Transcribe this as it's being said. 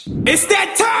It's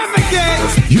that time again!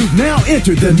 You've now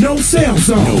entered the No Sales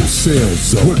Zone. No Sales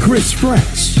Zone. With Chris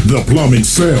Fresh, the plumbing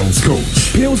sales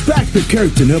coach, peels back the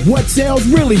curtain of what sales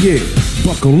really is.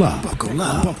 Buckle up,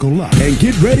 and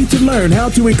get ready to learn how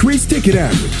to increase ticket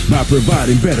average by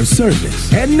providing better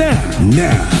service. And now,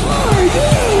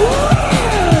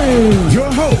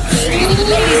 your host,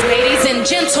 Ladies and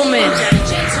gentlemen,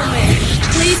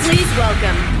 please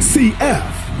welcome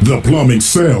CF, the plumbing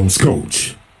sales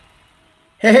coach.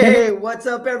 Hey, what's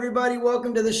up, everybody?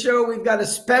 Welcome to the show. We've got a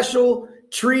special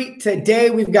treat today.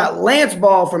 We've got Lance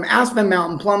Ball from Aspen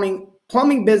Mountain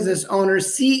plumbing business owner,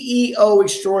 CEO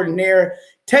extraordinaire,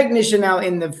 technician out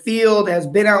in the field, has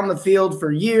been out in the field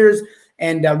for years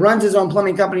and runs his own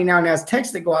plumbing company now and has techs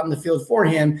that go out in the field for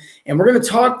him. And we're going to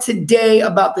talk today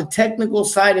about the technical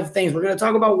side of things. We're going to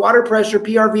talk about water pressure,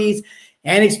 PRVs,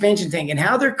 and expansion tank and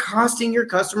how they're costing your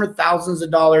customer thousands of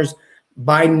dollars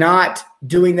by not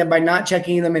doing them, by not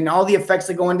checking them, and all the effects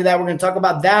that go into that. We're going to talk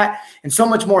about that and so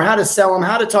much more, how to sell them,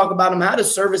 how to talk about them, how to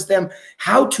service them,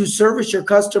 how to service your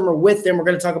customer with them. We're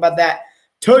going to talk about that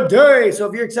today. So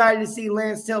if you're excited to see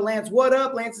Lance, tell Lance what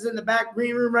up. Lance is in the back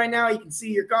green room right now. He can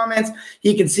see your comments.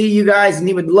 He can see you guys, and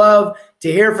he would love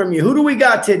to hear from you. Who do we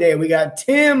got today? We got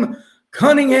Tim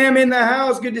Cunningham in the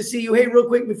house. Good to see you. Hey, real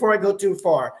quick before I go too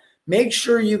far, make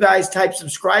sure you guys type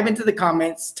subscribe into the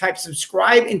comments.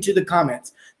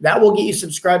 That will get you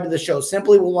subscribed to the show.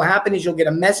 Simply what will happen is you'll get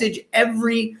a message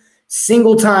every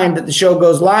single time that the show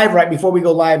goes live, right before we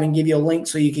go live, and give you a link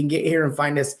so you can get here and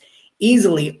find us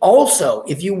easily. Also,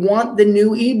 if you want the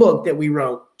new ebook that we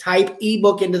wrote, type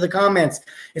ebook into the comments.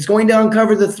 It's going to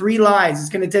uncover the 3 lies.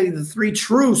 It's going to tell you the 3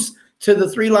 truths to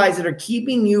the 3 lies that are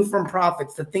keeping you from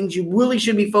profits, the things you really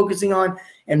should be focusing on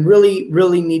and really,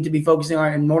 really need to be focusing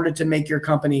on in order to make your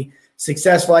company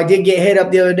successful. I did get hit up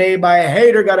the other day by a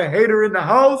hater, got a hater in the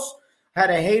house,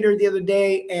 had a hater the other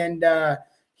day, and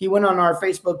he went on our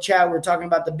Facebook chat. We're talking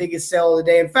about the biggest sale of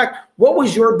the day. In fact, what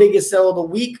was your biggest sale of the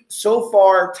week so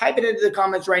far? Type it into the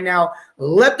comments right now.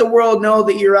 Let the world know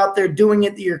that you're out there doing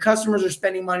it, that your customers are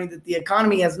spending money, that the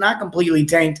economy has not completely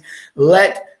tanked.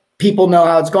 Let people know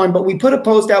how it's going. But we put a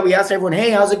post out. We asked everyone, hey,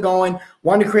 how's it going?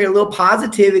 Wanted to create a little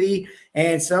positivity.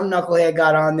 And some knucklehead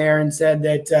got on there and said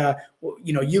that,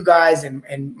 you guys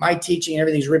and my teaching and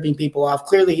everything's ripping people off.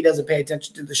 Clearly, he doesn't pay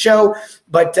attention to the show.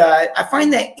 But I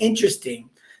find that interesting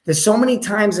that so many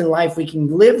times in life we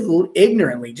can live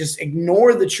ignorantly, just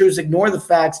ignore the truths, ignore the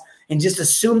facts, and just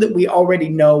assume that we already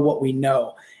know what we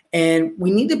know. And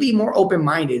we need to be more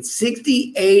open-minded.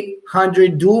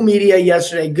 6,800 dual media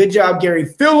yesterday. Good job, Gary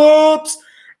Phillips.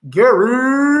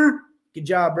 Gary, good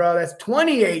job, bro. That's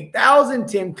 28,000.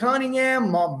 Tim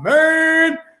Cunningham, my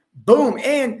man. Boom.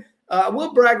 And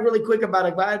we'll brag really quick about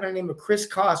a guy by the name of Chris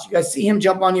Koss. You guys see him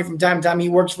jump on here from time to time. He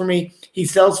works for me. He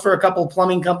sells for a couple of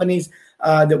plumbing companies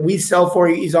that we sell for.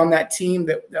 He's on that team,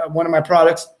 that one of my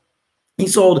products. He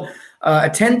sold a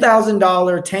 $10,000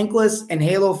 tankless and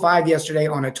Halo 5 yesterday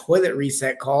on a toilet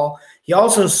reset call. He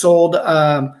also sold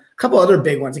a couple other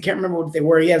big ones. I can't remember what they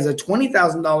were. He has a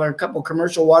 $20,000 couple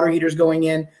commercial water heaters going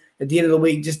in at the end of the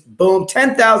week. Just boom,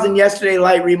 10,000 yesterday.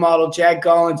 Light remodel. Chad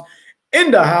Collins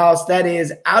in the house. That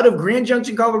is out of Grand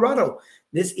Junction, Colorado.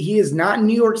 He is not in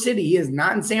New York City. He is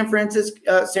not in San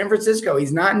Francisco.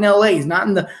 He's not in LA. He's not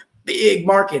in the big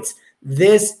markets.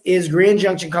 This is Grand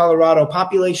Junction, Colorado,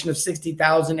 population of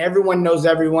 60,000. Everyone knows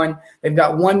everyone. They've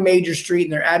got one major street,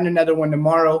 and they're adding another one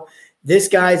tomorrow. This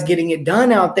guy's getting it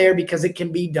done out there because it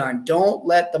can be done. Don't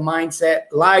let the mindset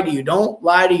lie to you. Don't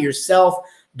lie to yourself.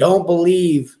 Don't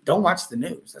believe. Don't watch the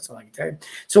news. That's all I can tell you.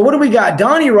 So what do we got?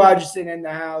 Donnie Rogerson in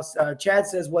the house. Chad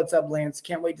says, what's up, Lance?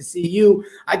 Can't wait to see you.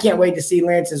 I can't wait to see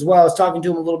Lance as well. I was talking to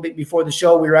him a little bit before the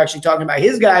show. We were actually talking about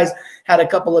his guys had a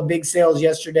couple of big sales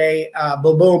yesterday.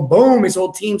 Boom, boom, boom. His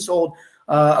whole team sold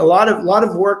a lot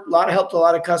of work, a lot of help to a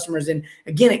lot of customers. And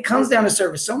again, it comes down to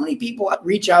service. So many people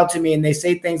reach out to me and they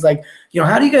say things like,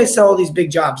 how do you guys sell all these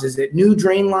big jobs? Is it new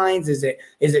drain lines? Is it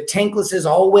tankless as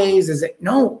always? Is it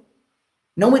No,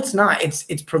 it's not.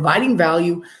 It's providing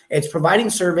value. It's providing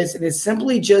service. And it's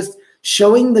simply just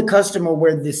showing the customer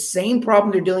where the same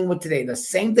problem they're dealing with today, the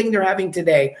same thing they're having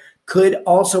today, could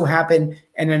also happen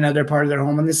in another part of their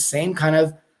home, and the same kind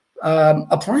of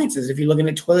appliances. If you're looking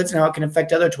at toilets and how it can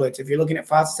affect other toilets, if you're looking at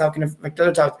faucets, how it can affect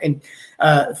other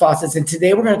faucets. And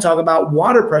today we're going to talk about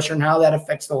water pressure and how that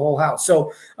affects the whole house.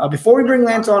 So before we bring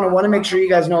Lance on, I want to make sure you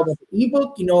guys know about the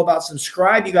ebook. You know about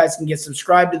subscribe. You guys can get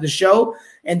subscribed to the show,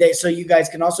 and so you guys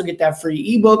can also get that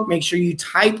free ebook. Make sure you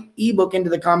type ebook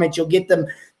into the comments. You'll get them.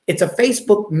 It's a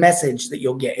Facebook message that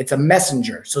you'll get. It's a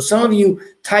messenger. So some of you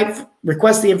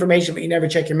request the information, but you never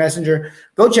check your messenger.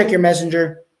 Go check your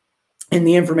messenger. and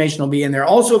the information will be in there.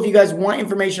 Also, if you guys want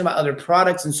information about other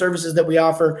products and services that we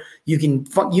offer, you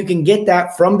can get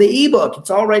that from the ebook. It's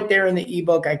all right there in the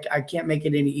ebook. I can't make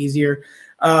it any easier.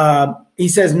 He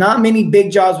says, not many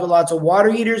big jobs with lots of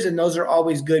water heaters, and those are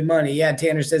always good money. Yeah,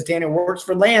 Tanner says, Tanner works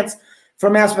for Lance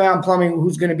from Aspen Plumbing,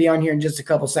 who's going to be on here in just a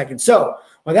couple seconds. So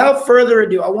without further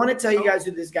ado, I want to tell you guys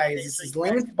who this guy is. This is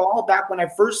Lance Ball. Back when I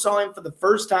first saw him for the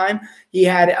first time, he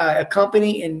had a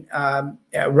company in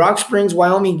Rock Springs,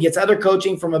 Wyoming. He gets other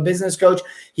coaching from a business coach.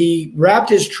 He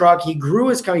wrapped his truck. He grew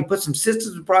his company, put some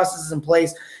systems and processes in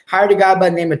place, hired a guy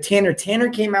by the name of Tanner. Tanner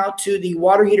came out to the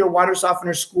water heater, water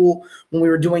softener school when we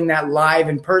were doing that live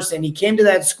in person. He came to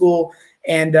that school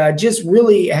and just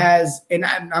really has, and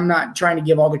I'm not trying to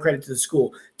give all the credit to the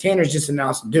school. Tanner's just an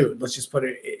awesome dude. Let's just put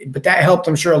it, but that helped,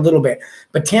 I'm sure, a little bit.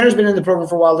 But Tanner's been in the program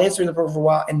for a while. Lance's been in the program for a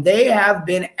while, and they have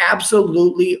been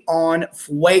absolutely on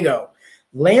fuego.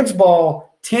 Lance Ball,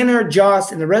 Tanner,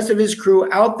 Joss, and the rest of his crew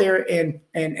out there, and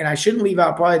I shouldn't leave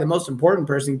out probably the most important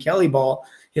person, Kelly Ball,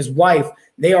 his wife.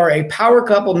 They are a power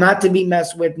couple, not to be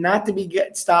messed with, not to be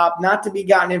stopped, not to be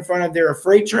gotten in front of. They're a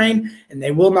freight train, and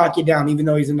they will knock you down, even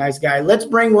though he's a nice guy. Let's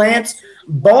bring Lance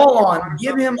Ball on.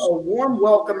 Give him a warm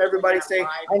welcome. Everybody say,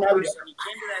 I know he came to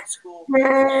that school.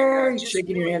 He's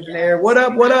shaking your hands in the air. What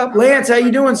up? What up? Lance, how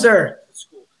you doing, sir?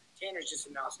 Tanner's just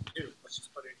an awesome dude. Let's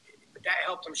just put it, but that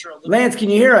helped, I'm sure, a little. Lance, can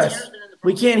you hear us?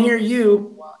 We can't hear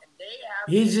you.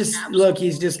 He's just, look,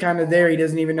 he's just kind of there. He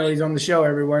doesn't even know he's on the show,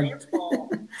 everyone.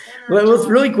 Well, let's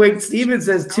really quick. Steven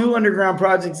says 2 underground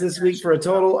projects this week for a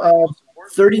total of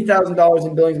 $30,000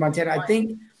 in Billings, Montana. I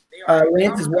think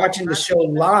Lance is watching the show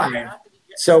live.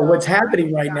 So what's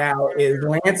happening right now is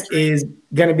Lance is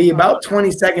going to be about 20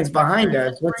 seconds behind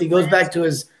us. Once he goes back to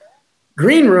his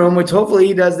green room, which hopefully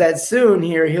he does that soon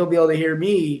here, he'll be able to hear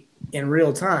me in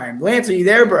real time. Lance, are you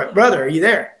there, brother? Are you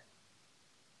there?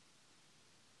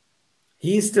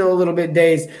 He's still a little bit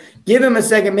dazed. Give him a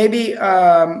second. Maybe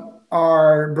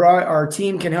our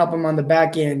team can help him on the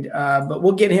back end, but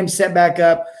we'll get him set back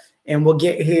up, and we'll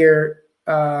get here.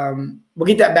 We'll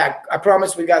get that back. I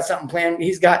promise we got something planned.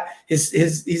 He's got he's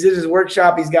in his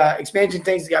workshop. He's got expansion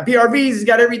tanks. He's got PRVs. He's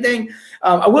got everything.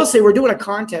 I will say we're doing a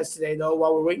contest today, though,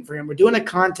 while we're waiting for him. We're doing a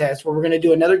contest where we're going to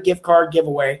do another gift card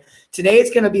giveaway. Today it's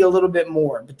going to be a little bit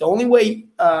more, but the only way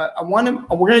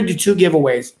we're going to do 2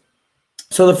 giveaways.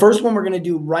 So the first one we're going to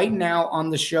do right now on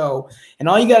the show, and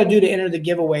all you got to do to enter the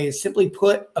giveaway is simply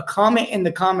put a comment in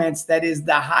the comments that is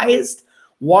the highest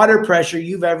water pressure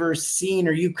you've ever seen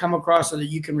or you've come across or that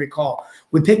you can recall.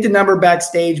 We picked a number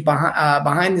backstage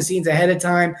behind the scenes ahead of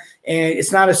time, and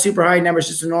it's not a super high number. It's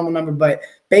just a normal number. But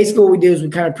basically what we do is we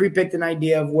kind of pre-picked an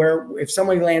idea of where, if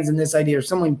somebody lands in this idea or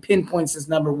someone pinpoints this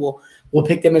number, we'll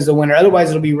pick them as the winner. Otherwise,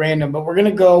 it'll be random. But we're going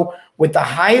to go with the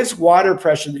highest water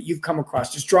pressure that you've come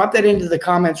across. Just drop that into the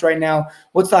comments right now.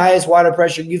 What's the highest water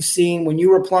pressure you've seen when you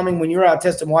were plumbing, when you were out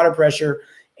testing water pressure?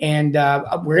 And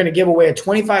we're going to give away a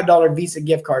 $25 Visa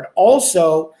gift card.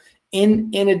 Also,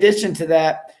 in addition to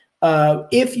that,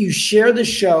 if you share the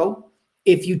show,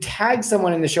 if you tag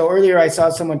someone in the show, earlier I saw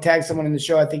someone tag someone in the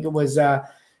show. I think it was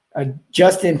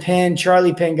Justin Penn,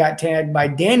 Charlie Penn got tagged by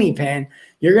Danny Penn.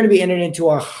 You're going to be entered into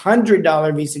a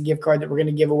 $100 Visa gift card that we're going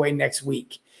to give away next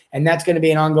week. And that's going to be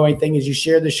an ongoing thing as you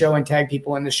share the show and tag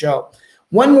people in the show.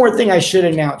 One more thing I should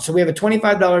announce. So we have a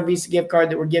 $25 Visa gift card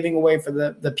that we're giving away for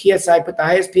the PSI. Put the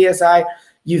highest PSI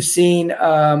you've seen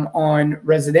on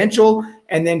residential,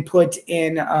 and then put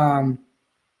in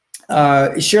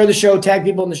share the show, tag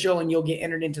people in the show, and you'll get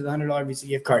entered into the $100 Visa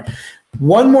gift card.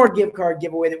 One more gift card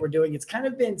giveaway that we're doing. It's kind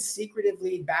of been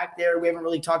secretively back there. We haven't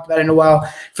really talked about it in a while.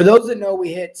 For those that know,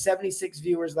 we hit 76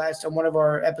 viewers last on one of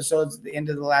our episodes at the end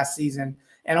of the last season.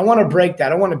 And I want to break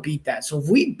that. I want to beat that. So if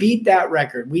we beat that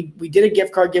record, we did a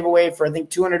gift card giveaway for, I think,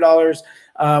 $200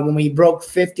 when we broke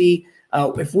 50.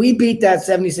 If we beat that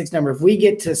 76 number, if we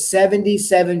get to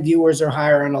 77 viewers or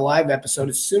higher on a live episode,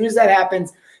 as soon as that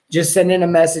happens, just send in a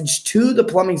message to the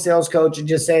plumbing sales coach and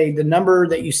just say the number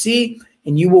that you see,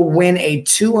 and you will win a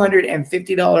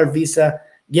 $250 Visa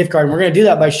gift card. And we're going to do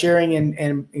that by sharing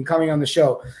and coming on the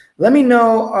show. Let me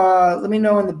know. Let me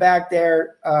know in the back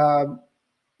there.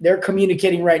 They're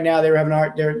communicating right now. They're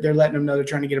letting them know they're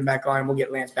trying to get him back on. We'll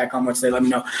get Lance back on once they let me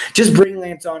know. Just bring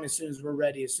Lance on as soon as we're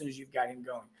ready, as soon as you've got him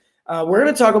going. We're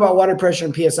going to talk about water pressure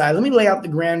and PSI. Let me lay out the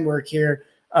groundwork here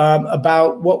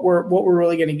about what we're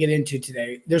really going to get into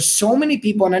today. There's so many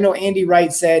people, and I know Andy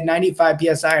Wright said 95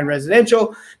 PSI in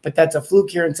residential, but that's a fluke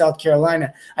here in South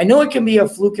Carolina. I know it can be a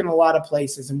fluke in a lot of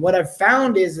places, and what I've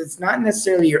found is it's not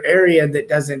necessarily your area that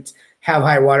doesn't have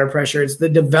high water pressure. It's the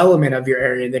development of your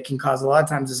area that can cause a lot of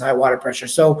times this high water pressure.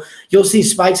 So you'll see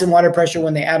spikes in water pressure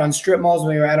when they add on strip malls,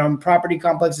 when they add on property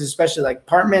complexes, especially like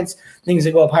apartments, things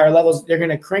that go up higher levels. They're going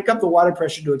to crank up the water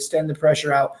pressure to extend the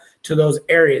pressure out to those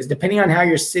areas, depending on how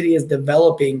your city is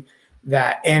developing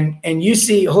that. And you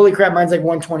see, holy crap, mine's like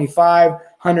 125,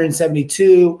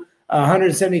 172,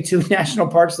 172 National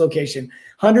Parks location.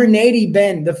 180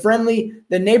 Ben,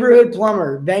 the neighborhood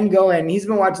plumber, Ben Goen. He's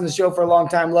been watching the show for a long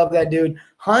time. Love that dude.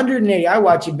 180. I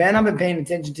watch you, Ben. I've been paying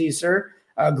attention to you, sir.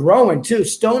 Growing too.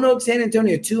 Stone Oak, San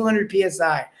Antonio, 200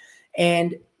 PSI.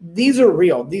 And these are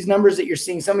real. These numbers that you're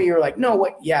seeing, some of you are like, no,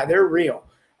 what? Yeah, they're real.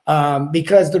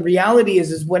 Because the reality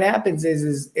is what happens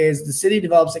is the city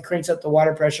develops, it cranks up the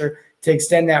water pressure to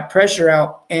extend that pressure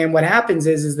out. And what happens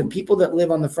is the people that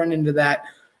live on the front end of that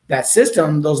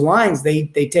system, those lines, they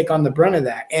take on the brunt of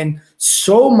that. And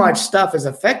so much stuff is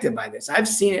affected by this. I've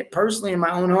seen it personally in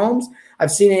my own homes.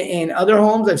 I've seen it in other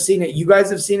homes. I've seen it. You guys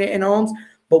have seen it in homes.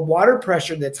 But water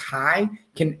pressure that's high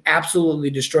can absolutely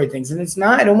destroy things. And it's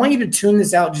not, I don't want you to tune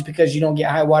this out just because you don't get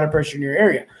high water pressure in your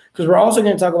area, because we're also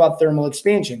going to talk about thermal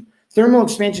expansion. Thermal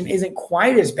expansion isn't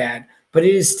quite as bad, but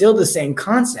it is still the same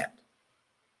concept.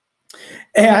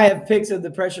 And I have pics of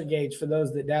the pressure gauge for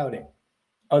those that doubt it.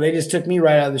 Oh, they just took me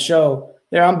right out of the show.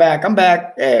 There, I'm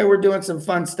back. Hey, we're doing some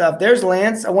fun stuff. There's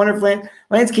Lance. I wonder if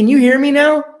Lance, can you hear me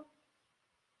now?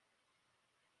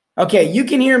 Okay, you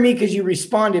can hear me because you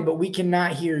responded, but we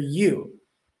cannot hear you.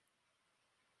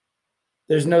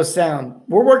 There's no sound.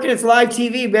 We're working. It's live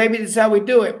TV, baby. That's how we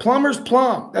do it. Plumbers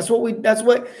plumb.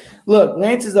 Look,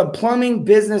 Lance is a plumbing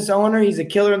business owner. He's a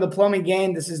killer in the plumbing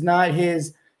game. He's not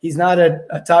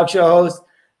a talk show host.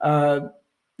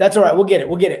 That's all right. We'll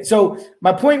get it. So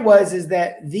my point is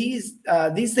that these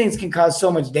things can cause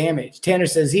so much damage. Tanner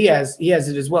says he has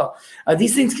it as well.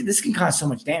 This can cause so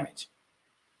much damage.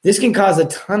 This can cause a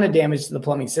ton of damage to the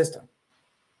plumbing system.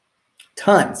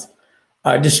 Tons.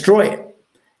 Destroy it.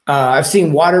 I've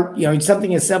seen water,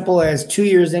 something as simple as 2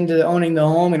 years into owning the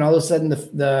home, and all of a sudden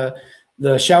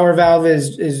the shower valve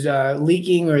is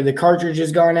leaking, or the cartridge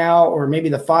has gone out, or maybe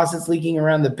the faucet's leaking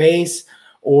around the base.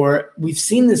 Or we've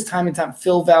seen this time and time,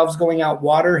 fill valves going out,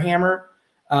 water hammer.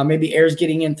 Maybe air's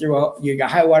getting in through you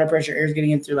got high water pressure, air's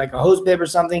getting in through like a hose bib or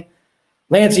something.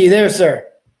 Lance, are you there, sir?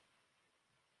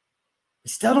 We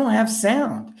still don't have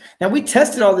sound. Now, we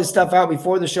tested all this stuff out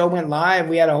before the show went live.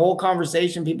 We had a whole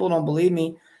conversation. People don't believe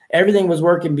me. Everything was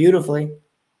working beautifully.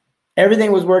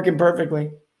 Everything was working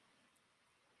perfectly.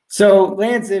 So,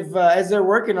 Lance, if as they're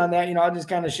working on that, I'll just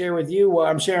kind of share with you what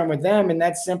I'm sharing with them, and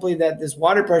that's simply that this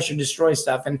water pressure destroys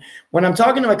stuff. And when I'm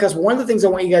talking to my customer, one of the things I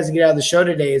want you guys to get out of the show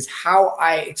today is how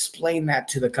I explain that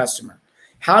to the customer.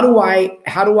 How do I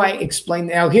explain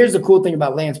that? Now, here's the cool thing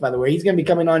about Lance, by the way. He's going to be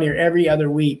coming on here every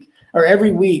week.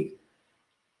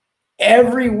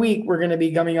 Every week we're going to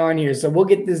be coming on here. So we'll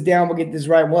get this down. We'll get this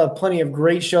right. We'll have plenty of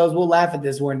great shows. We'll laugh at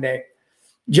this one day.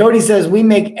 Jody says, we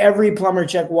make every plumber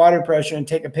check water pressure and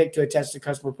take a pic to attach to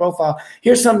customer profile.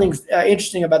 Here's something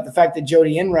interesting about the fact that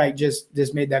Jody Enright just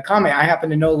made that comment. I happen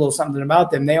to know a little something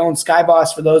about them. They own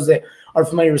Skyboss. For those that are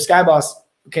familiar with Skyboss,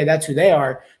 okay, that's who they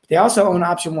are. But they also own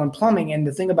Option One Plumbing. And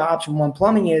the thing about Option One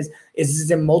Plumbing is it's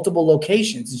in multiple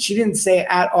locations. And she didn't say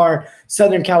at our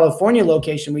Southern California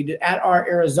location, we did at our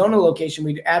Arizona location,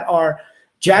 we did at our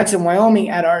Jackson, Wyoming,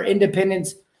 at our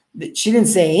Independence. She didn't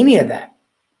say any of that.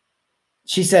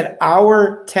 She said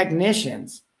our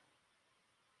technicians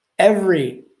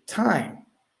every time.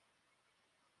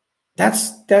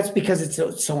 That's because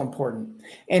it's so important.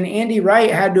 And Andy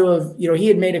Wright had to have, he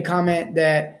had made a comment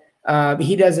that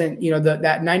he doesn't,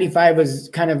 that 95 was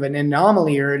kind of an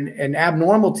anomaly or an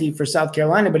abnormality for South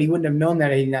Carolina, but he wouldn't have known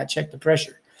that had he not checked the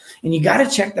pressure. And you got to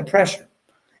check the pressure.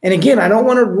 And again, I don't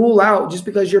want to rule out just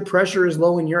because your pressure is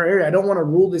low in your area. I don't want to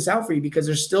rule this out for you because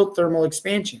there's still thermal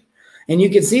expansion. And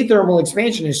you can see thermal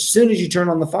expansion as soon as you turn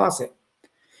on the faucet.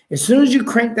 As soon as you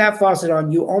crank that faucet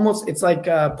on, it's like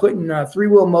putting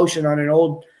three-wheel motion on an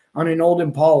old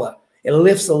Impala. It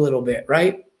lifts a little bit,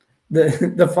 right?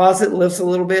 The faucet lifts a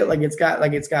little bit, like it's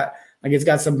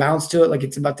got some bounce to it, like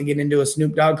it's about to get into a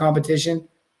Snoop Dogg competition.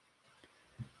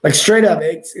 Like straight up,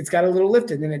 it's got a little lift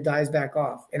and then it dies back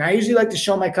off. And I usually like to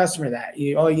show my customer that.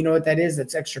 You know what that is?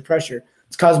 That's extra pressure.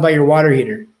 It's caused by your water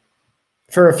heater.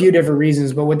 For a few different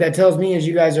reasons, but what that tells me is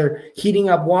you guys are heating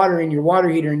up water in your water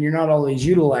heater and you're not always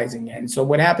utilizing it. And so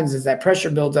what happens is that pressure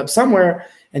builds up somewhere,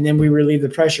 and then we relieve the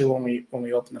pressure when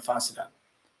we open the faucet up.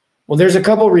 Well, there's a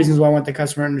couple of reasons why I want the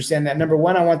customer to understand that. Number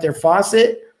one, I want their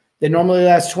faucet that normally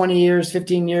lasts 20 years,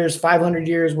 15 years, 500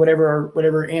 years,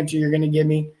 whatever answer you're going to give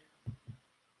me,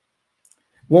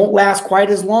 won't last quite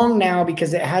as long now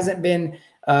because it hasn't been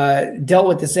dealt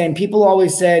with the same. People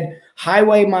always said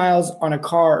highway miles on a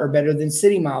car are better than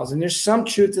city miles. And there's some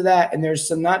truth to that, and there's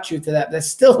some not truth to that. That's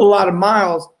still a lot of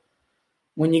miles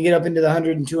when you get up into the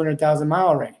 100 and 200,000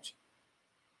 mile range.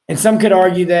 And some could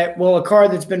argue that, well, a car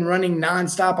that's been running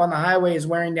nonstop on the highway is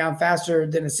wearing down faster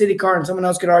than a city car. And someone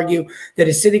else could argue that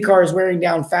a city car is wearing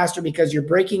down faster because you're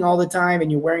braking all the time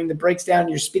and you're wearing the brakes down and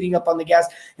you're speeding up on the gas.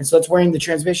 And so it's wearing the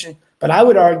transmission. But I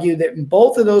would argue that in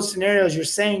both of those scenarios, you're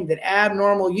saying that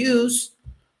abnormal use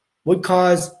would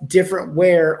cause different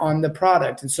wear on the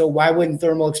product. And so why wouldn't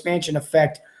thermal expansion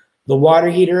affect the water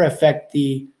heater, affect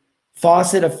the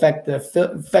faucet, affect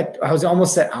I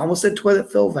almost said toilet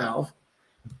fill valve.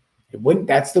 It wouldn't.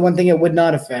 That's the one thing it would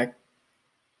not affect.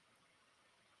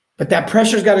 But that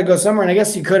pressure's got to go somewhere. And I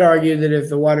guess you could argue that if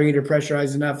the water heater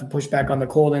pressurized enough and pushed back on the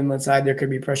cold inlet side, there could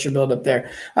be pressure buildup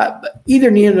there. But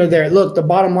neither there. Look, the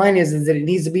bottom line is that it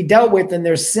needs to be dealt with. And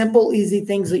there's simple, easy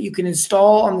things that you can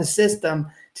install on the system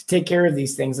to take care of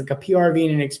these things, like a PRV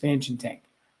and an expansion tank.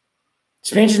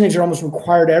 Expansion tanks are almost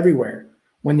required everywhere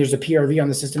when there's a PRV on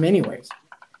the system anyways.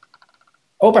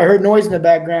 Oh, I heard noise in the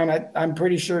background. I'm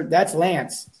pretty sure that's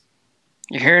Lance.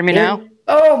 You hearing me now?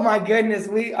 Oh my goodness.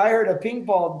 I heard a ping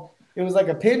pong. It was like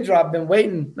a pin drop. Been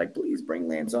waiting. Like, please bring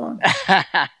Lance on.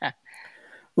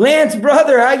 Lance,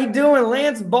 brother, how you doing?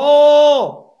 Lance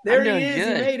Ball. There he is.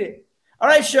 Good. He made it. All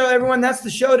right, show everyone. That's the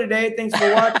show today. Thanks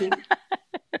for watching.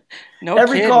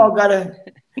 Every kidding. Call got a.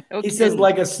 He says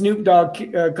like a Snoop Dogg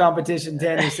competition.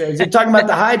 Tanner says you're talking about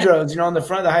the hydros. On the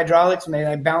front of the hydraulics when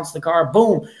they bounce the car.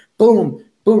 Boom, boom.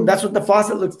 Boom. That's what the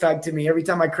faucet looks like to me. Every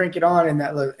time I crank it on and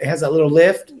it has that little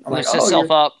lift. I'm lifts itself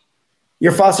up.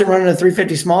 Your faucet running a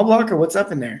 350 small block or what's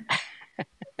up in there?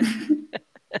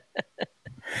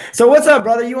 So what's up,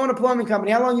 brother? You own a plumbing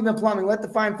company. How long you been plumbing? Let the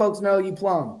fine folks know you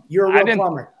plumb. You're a real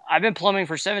plumber. I've been plumbing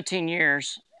for 17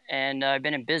 years, and I've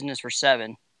been in business for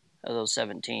 7 of those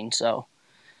 17. So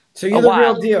you're the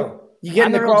real deal. You get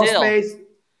in the crawl space.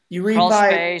 You repipe. Crawl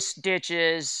space,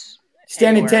 ditches.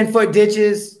 Standing 10-foot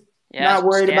ditches. Yeah, not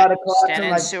worried about a collection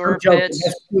like sewer pits.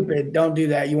 That's stupid. Don't do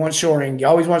that. You want shoring. You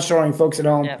always want shoring, folks at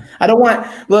home. Yeah. I don't want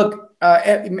 – look,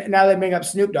 now they bring up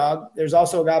Snoop Dogg. There's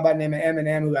also a guy by the name of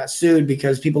Eminem who got sued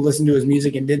because people listened to his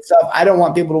music and did stuff. I don't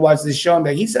want people to watch this show and be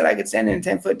like, he said I could stand in a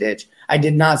 10-foot ditch. I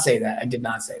did not say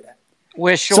that.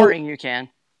 With shoring, you can.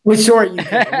 With shoring, you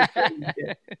can.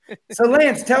 So,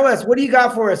 Lance, tell us, what do you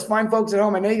got for us? Fine folks at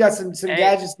home. I know you got some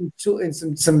gadgets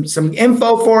and some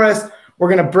info for us. We're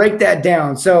going to break that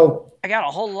down. So I got a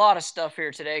whole lot of stuff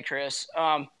here today, Chris.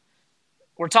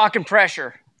 We're talking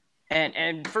pressure.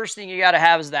 And first thing you got to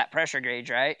have is that pressure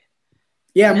gauge, right?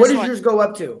 Yeah, and what does yours go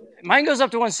up to? Mine goes up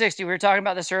to 160. We were talking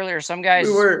about this earlier. Some guys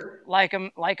like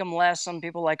them less. Some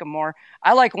people like them more.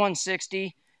 I like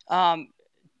 160.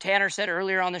 Tanner said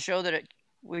earlier on the show that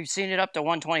we've seen it up to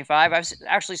 125. I've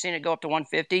actually seen it go up to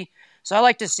 150. So I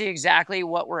like to see exactly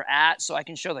what we're at so I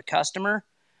can show the customer.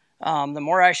 The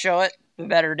more I show it, the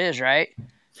better it is, right?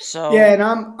 So yeah, and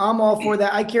I'm all for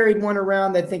that. I carried one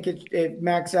around. I think it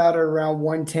maxed out at around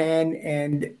 110,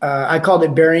 and I called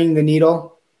it burying the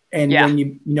needle. And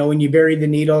when you bury the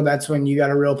needle, that's when you got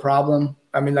a real problem.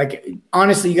 I mean, like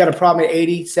honestly, you got a problem at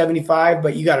 80, 75,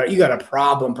 but you got a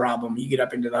problem. You get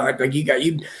up into the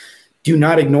you do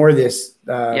not ignore this.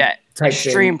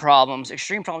 Extreme problems.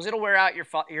 It'll wear out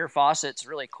your faucets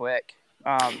really quick.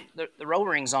 The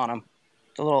O-rings on them.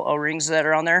 The little O-rings that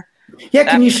are on there. Yeah,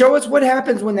 can you show us what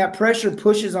happens when that pressure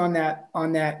pushes on that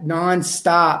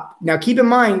nonstop? Now, keep in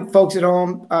mind, folks at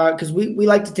home, because we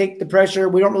like to take the pressure.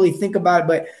 We don't really think about it,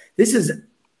 but this is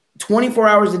 24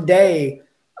 hours a day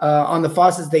on the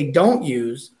faucets they don't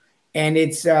use, and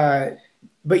it's.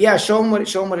 But yeah, show them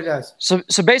what it does.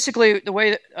 So basically, the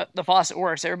way that, the faucet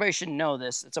works, everybody should know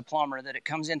this. It's a plumber that it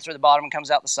comes in through the bottom and comes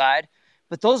out the side.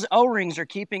 But those O-rings are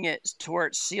keeping it to where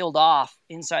it's sealed off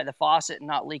inside the faucet and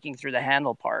not leaking through the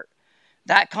handle part.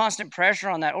 That constant pressure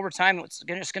on that over time, it's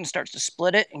just going to start to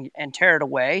split it and tear it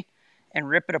away and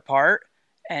rip it apart.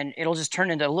 And it'll just turn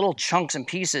into little chunks and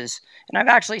pieces. And I've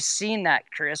actually seen that,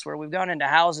 Chris, where we've gone into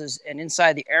houses and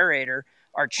inside the aerator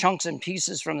are chunks and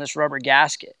pieces from this rubber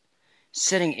gasket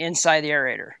sitting inside the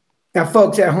aerator. Now,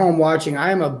 folks at home watching,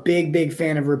 I am a big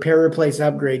fan of repair, replace,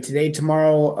 upgrade. Today,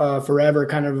 tomorrow, forever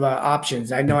kind of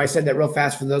options. I know I said that real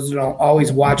fast for those who don't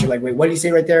always watch it. Like, wait, what do you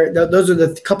say right there? Those are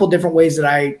the couple different ways that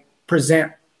I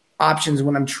present options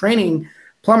when I'm training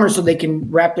plumbers so they can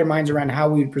wrap their minds around how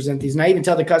we would present these. And I even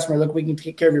tell the customer, look, we can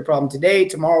take care of your problem today,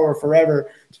 tomorrow, or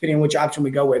forever, depending on which option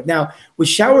we go with. Now, with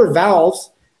shower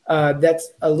valves,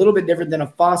 That's a little bit different than a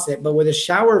faucet. But with a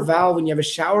shower valve, when you have a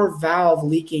shower valve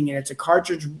leaking and it's a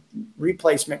cartridge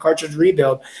replacement, cartridge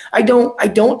rebuild, I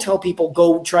don't tell people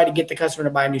go try to get the customer to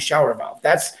buy a new shower valve.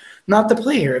 That's not the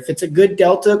play here. If it's a good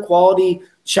Delta quality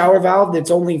shower valve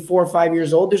that's only 4 or 5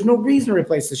 years old, there's no reason to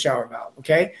replace the shower valve.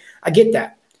 Okay, I get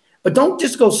that. But don't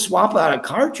just go swap out a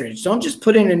cartridge. Don't just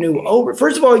put in a new over.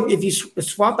 First of all, if you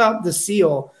swap out the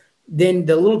seal, then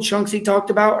the little chunks he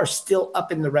talked about are still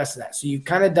up in the rest of that. So you've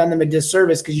kind of done them a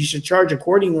disservice because you should charge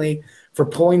accordingly for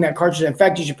pulling that cartridge. In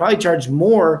fact, you should probably charge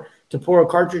more to pull a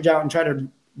cartridge out and try to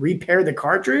repair the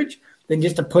cartridge than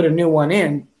just to put a new one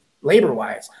in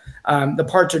labor-wise. The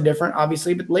parts are different,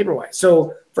 obviously, but labor-wise.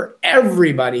 So for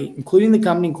everybody, including the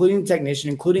company, including the technician,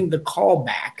 including the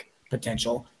callback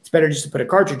potential, it's better just to put a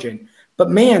cartridge in. But,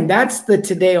 man, that's the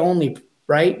today only,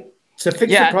 right? To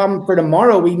fix the problem for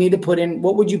tomorrow, we need to put in –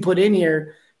 what would you put in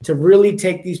here to really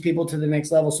take these people to the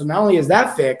next level? So not only is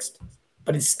that fixed,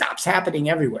 but it stops happening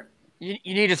everywhere. You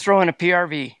need to throw in a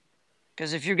PRV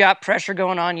because if you've got pressure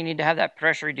going on, you need to have that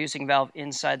pressure-reducing valve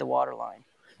inside the water line.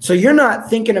 So you're not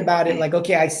thinking about it like,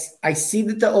 okay, I see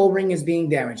that the O-ring is being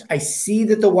damaged. I see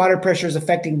that the water pressure is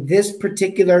affecting this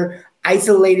particular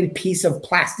isolated piece of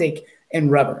plastic and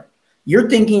rubber. You're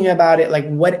thinking about it like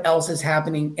what else is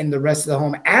happening in the rest of the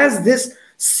home as this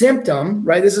symptom,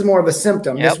 right? This is more of a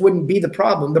symptom. Yep. This wouldn't be the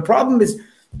problem. The problem isn't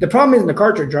the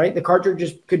cartridge, right? The cartridge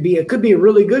just could be a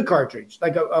really good cartridge,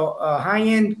 like a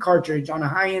high-end cartridge on a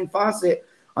high-end faucet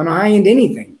on a high-end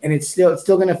anything, and it's still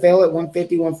going to fail at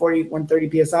 150, 140,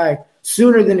 130 PSI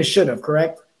sooner than it should have,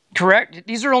 correct? Correct.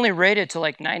 These are only rated to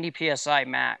like 90 PSI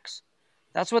max.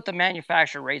 That's what the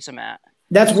manufacturer rates them at.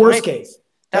 That's worst case.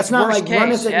 That's not like case,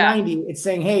 run us at 90. It's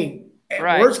saying, hey,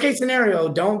 worst case scenario,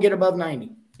 don't get above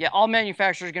 90. Yeah, all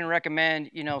manufacturers are going to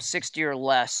recommend, 60 or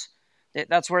less.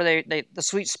 That's where the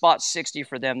sweet spot's 60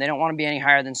 for them. They don't want to be any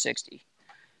higher than 60.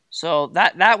 So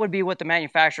that would be what the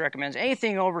manufacturer recommends.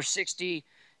 Anything over 60,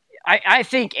 I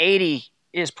think 80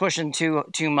 is pushing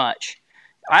too much.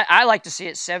 I like to see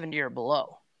it 70 or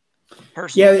below.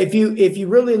 Personally. Yeah, if you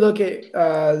really look at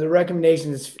the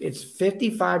recommendations, it's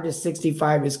 55 to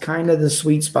 65 is kind of the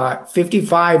sweet spot.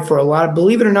 55 for a lot of,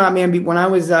 believe it or not, man. When I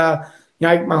was, my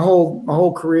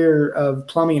whole career of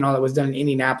plumbing and all that was done in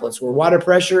Indianapolis, where water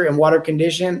pressure and water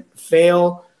condition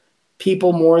fail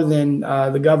people more than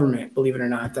the government. Believe it or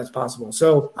not, if that's possible.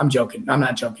 So I'm joking. I'm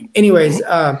not joking. Anyways.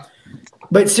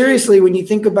 But seriously, when you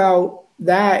think about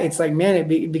that, it's like, man,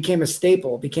 it became a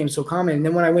staple. It became so common. And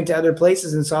then when I went to other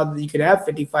places and saw that you could have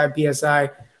 55 PSI,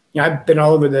 I've been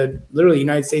all over the literally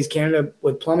United States, Canada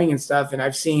with plumbing and stuff, and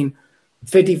I've seen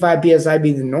 55 PSI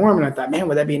be the norm. And I thought, man,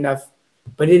 would that be enough?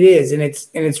 But it is, and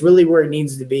it's really where it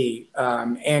needs to be.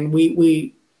 And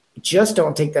we just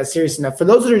don't take that serious enough. For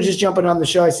those that are just jumping on the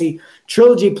show, I see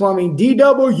Trilogy Plumbing,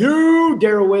 DW,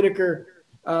 Daryl Whitaker,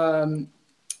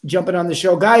 jumping on the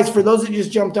show. Guys, for those that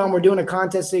just jumped on, we're doing a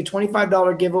contest today,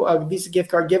 $25 Visa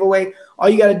gift card giveaway. All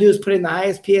you got to do is put in the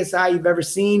highest PSI you've ever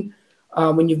seen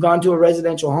when you've gone to a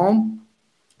residential home,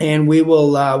 and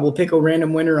we'll pick a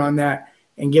random winner on that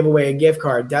and give away a gift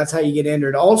card. That's how you get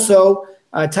entered. Also,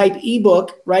 type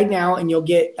ebook right now, and you'll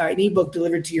get an ebook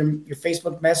delivered to your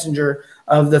Facebook Messenger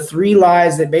of the 3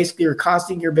 lies that basically are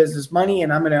costing your business money,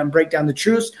 and I'm going to break down the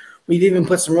truths. We've even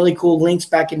put some really cool links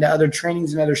back into other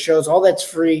trainings and other shows. All that's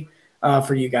free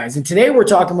for you guys. And today we're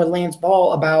talking with Lance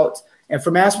Ball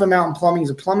from Aspen Mountain Plumbing. He's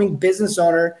a plumbing business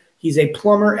owner. He's a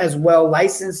plumber as well,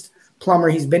 licensed plumber.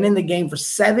 He's been in the game for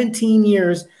 17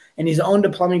 years, and he's owned a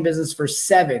plumbing business for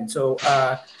 7. So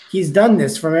he's done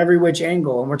this from every which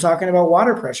angle. And we're talking about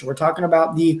water pressure. We're talking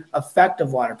about the effect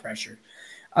of water pressure.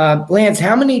 Lance,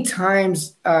 how many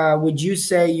times would you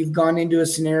say you've gone into a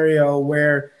scenario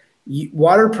where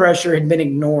water pressure had been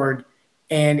ignored,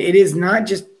 and it is not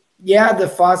just,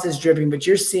 the faucet's dripping, but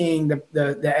you're seeing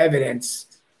the evidence,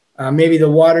 maybe the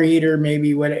water heater,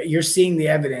 maybe what you're seeing the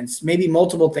evidence, maybe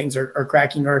multiple things are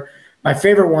cracking. Or my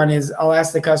favorite one is I'll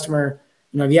ask the customer,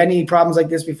 have you had any problems like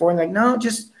this before? And like, no,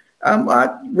 just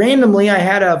randomly I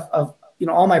had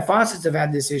all my faucets have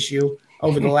had this issue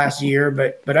over the last year,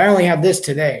 but I only have this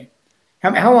today.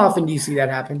 How often do you see that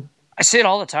happen? I see it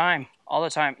all the time. All the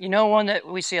time. One that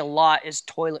we see a lot is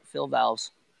toilet fill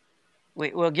valves.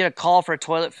 We'll get a call for a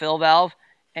toilet fill valve,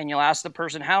 and you'll ask the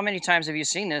person, how many times have you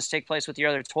seen this take place with your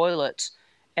other toilets?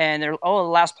 And they're, the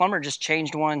last plumber just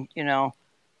changed one,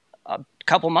 a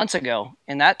couple months ago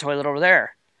in that toilet over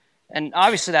there. And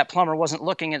obviously that plumber wasn't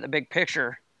looking at the big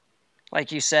picture,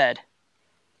 like you said.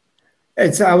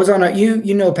 I was on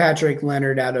Patrick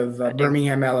Leonard out of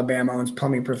Birmingham, Alabama, owns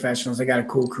Plumbing Professionals. They got a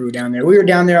cool crew down there. We were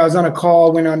down there. I was on a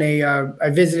call, I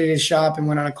visited his shop and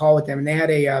went on a call with them, and they had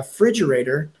a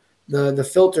refrigerator The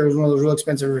filter was one of those real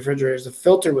expensive refrigerators. The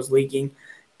filter was leaking,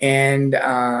 and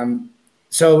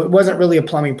so it wasn't really a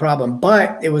plumbing problem,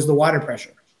 but it was the water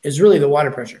pressure. It's really the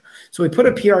water pressure. So we put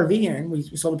a PRV in. We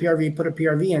sold a PRV, put a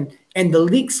PRV in, and the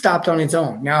leak stopped on its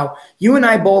own. Now, you and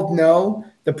I both know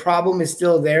the problem is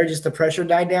still there, just the pressure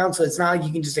died down. So it's not like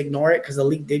you can just ignore it because the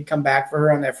leak did come back for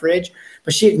her on that fridge,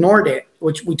 but she ignored it,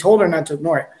 which we told her not to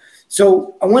ignore it.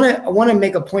 So I want to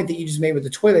make a point that you just made with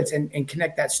the toilets and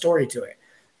connect that story to it.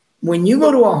 When you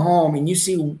go to a home and you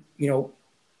see,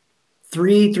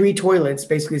 three toilets,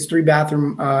 basically it's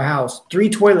 3-bathroom house, 3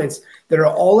 toilets that are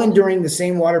all enduring the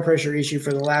same water pressure issue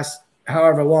for the last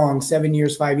however long, 7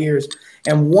 years, 5 years,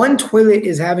 and one toilet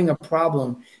is having a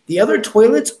problem. The other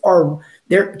toilets are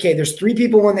there. Okay, there's 3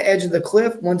 people on the edge of the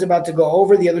cliff. One's about to go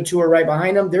over. The other 2 are right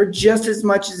behind them. They're just as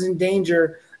much as in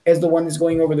danger as the one that's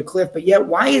going over the cliff. But yet,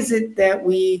 why is it that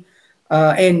the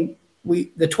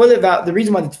toilet valve, the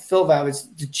reason why the fill valve is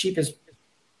the cheapest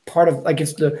part of, like,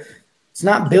 it's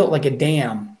not built like a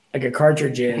dam, like a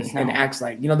cartridge is, and acts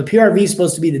like, the PRV is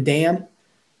supposed to be the dam,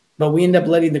 but we end up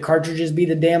letting the cartridges be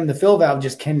the dam. The fill valve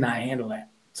just cannot handle that.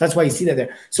 So that's why you see that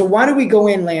there. So why do we go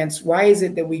in, Lance? Why is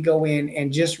it that we go in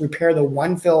and just repair the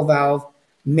one fill valve,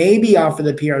 maybe offer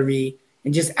the PRV,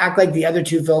 and just act like the other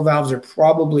 2 fill valves are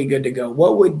probably good to go?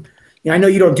 What would, I know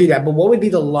you don't do that, but what would be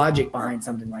the logic behind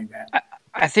something like that?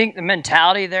 I think the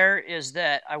mentality there is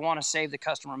that I want to save the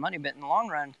customer money, but in the long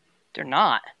run, they're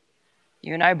not.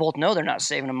 You and I both know they're not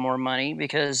saving them more money,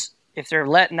 because if they're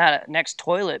letting that next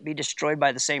toilet be destroyed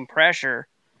by the same pressure,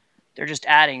 they're just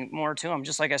adding more to them.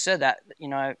 Just like I said, that,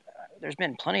 there's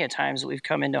been plenty of times that we've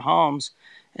come into homes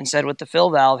and said with the fill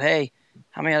valve, hey,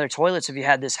 how many other toilets have you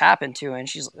had this happen to? And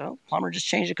she's like, oh, plumber just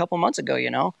changed a couple months ago,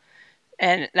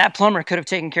 And that plumber could have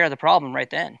taken care of the problem right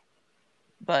then.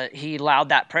 But he allowed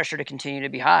that pressure to continue to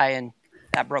be high, and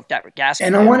that broke that gasket.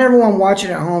 And I want everyone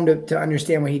watching at home to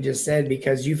understand what he just said,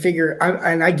 because you figure,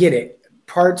 and I get it,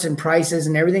 parts and prices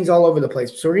and everything's all over the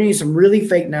place. So we're going to use some really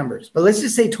fake numbers. But let's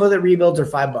just say toilet rebuilds are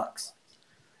 $5.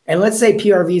 And let's say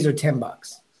PRVs are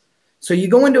 $10. So you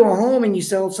go into a home and you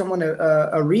sell someone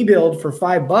a rebuild for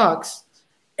 $5,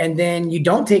 and then you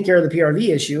don't take care of the PRV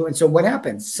issue. And so what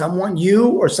happens? You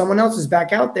or someone else is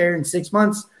back out there in 6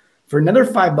 months for another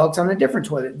 $5 on a different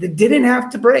toilet that didn't have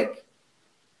to break.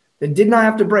 That did not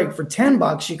have to break. For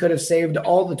 $10, she could have saved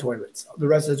all the toilets, the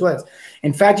rest of the toilets.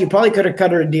 In fact, you probably could have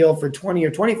cut her a deal for $20 or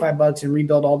 $25 and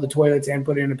rebuilt all the toilets and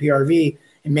put it in a PRV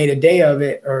and made a day of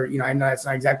it. Or, I know it's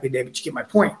not exactly a day, but you get my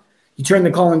point. You turn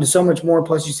the call into so much more,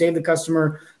 plus you save the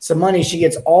customer some money. She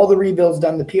gets all the rebuilds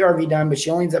done, the PRV done, but she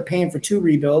only ends up paying for 2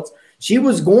 rebuilds. She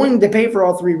was going to pay for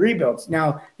all 3 rebuilds.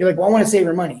 Now, you're like, well, I want to save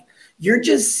her money. You're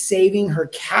just saving her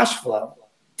cash flow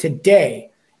today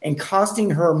and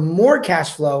costing her more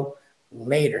cash flow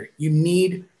later. You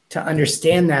need to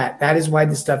understand that. That is why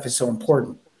this stuff is so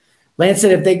important. Lance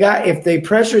said, if the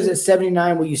pressure is at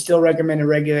 79, will you still recommend a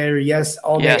regulator? Yes,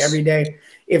 all day, every day.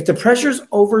 If the pressure's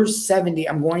over 70,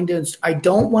 I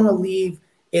don't want to leave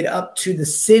it up to the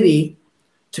city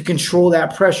to control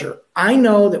that pressure. I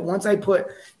know that once I put,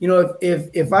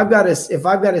 if I've got a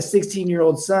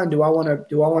 16-year-old son, do I want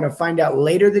to find out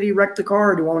later that he wrecked the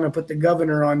car, or do I want to put the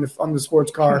governor on the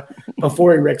sports car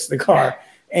before he wrecks the car?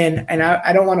 And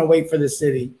I don't want to wait for the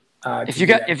city. If you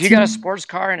got a sports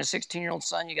car and a 16-year-old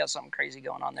son, you got something crazy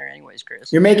going on there, anyways,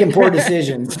 Chris. You're making poor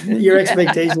decisions. Your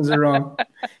expectations are wrong.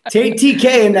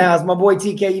 TK in the house, my boy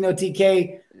TK.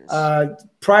 TK,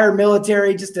 prior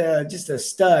military, just a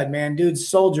stud, man. Dude's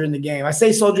soldier in the game. I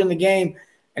say soldier in the game,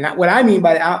 and what I mean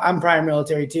by that, I'm prior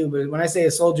military too. But when I say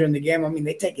a soldier in the game, I mean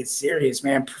they take it serious,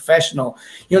 man. Professional.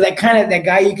 That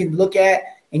guy you can look at.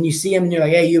 And you see him and you're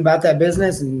like, hey, you about that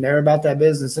business? And they're about that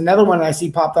business. Another one I see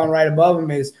popped on right above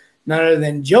him is none other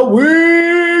than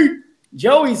Joey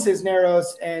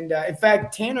Cisneros. And in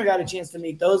fact, Tanner got a chance to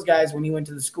meet those guys when he went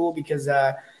to the school, because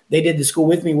they did the school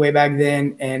with me way back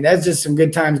then. And that's just some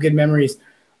good times, good memories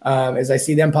as I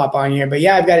see them pop on here. But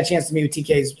yeah, I've got a chance to meet with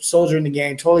TK's soldier in the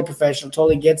game, totally professional,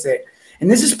 totally gets it.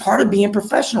 And this is part of being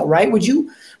professional, right? Would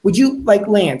you like,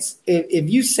 Lance, if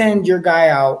you send your guy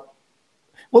out?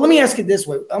 Well, let me ask it this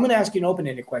way. I'm going to ask you an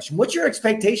open-ended question. What's your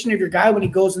expectation of your guy when he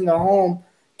goes in the home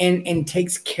and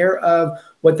takes care of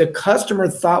what the customer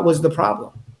thought was the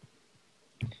problem?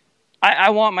 I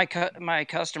want my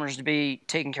customers to be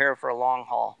taken care of for a long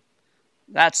haul.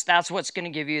 That's what's going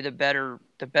to give you the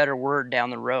better word down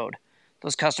the road.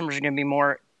 Those customers are going to be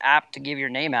more apt to give your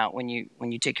name out when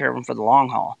you take care of them for the long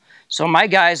haul. So my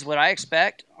guys, what I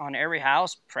expect on every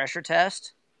house: pressure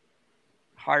test,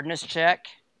 hardness check,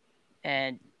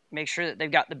 and make sure that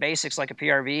they've got the basics like a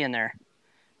PRV in there.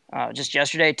 Just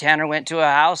yesterday, Tanner went to a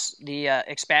house. The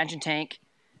expansion tank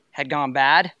had gone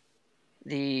bad.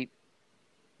 The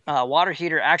water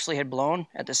heater actually had blown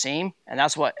at the seam, and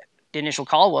that's what the initial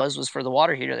call was for the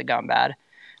water heater that gone bad.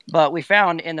 But we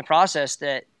found in the process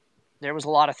that there was a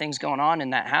lot of things going on in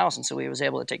that house, and so we was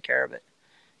able to take care of it.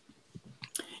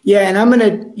 Yeah, and I'm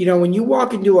going to, when you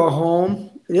walk into a home,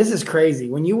 this is crazy.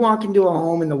 When you walk into a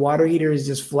home and the water heater is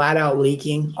just flat out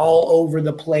leaking all over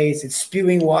the place, it's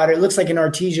spewing water, it looks like an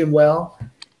artesian well,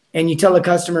 and you tell the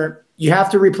customer, you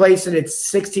have to replace it,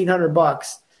 it's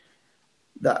 $1,600.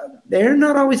 They're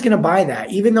not always going to buy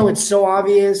that, even though it's so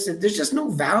obvious. There's just no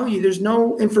value. There's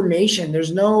no information.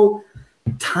 There's no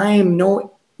time,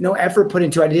 no effort put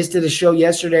into it. I just did a show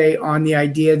yesterday on the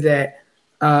idea that,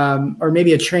 or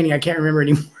maybe a training, I can't remember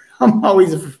anymore. I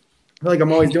feel like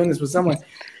I'm always doing this with someone.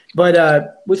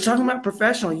 But we're talking about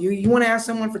professional. You want to ask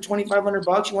someone for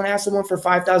 $2,500, you want to ask someone for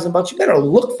 $5,000, you better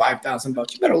look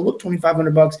 $5,000. You better look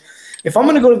 $2,500. If I'm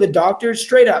going to go to the doctor,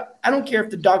 straight up, I don't care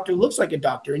if the doctor looks like a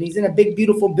doctor and he's in a big,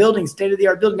 beautiful building,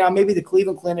 state-of-the-art building. Now, maybe the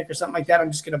Cleveland Clinic or something like that,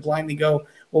 I'm just going to blindly go,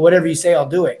 well, whatever you say, I'll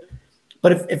do it.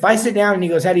 But if I sit down and he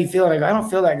goes, how do you feel? And I go, I don't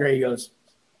feel that great. He goes,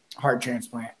 heart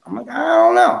transplant. I'm like, I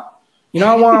don't know.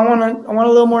 I want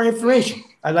a little more information.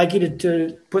 I'd like you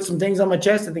to put some things on my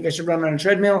chest. I think I should run on a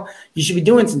treadmill. You should be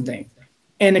doing some things.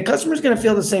 And the customer's going to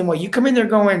feel the same way. You come in there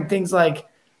going things like,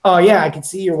 oh, yeah, I can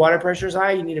see your water pressure is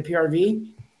high. You need a PRV.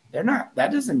 They're not.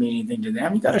 That doesn't mean anything to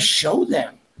them. You got to show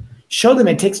them. Show them.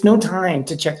 It takes no time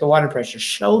to check the water pressure.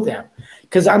 Show them.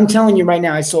 Because I'm telling you right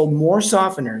now, I sold more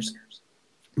softeners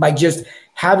by just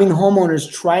having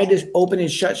homeowners try to open and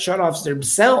shut shutoffs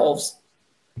themselves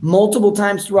multiple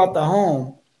times throughout the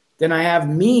home than I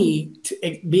have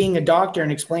being a doctor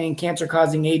and explaining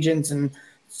cancer-causing agents and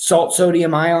salt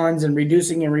sodium ions and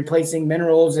reducing and replacing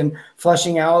minerals and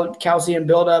flushing out calcium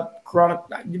buildup.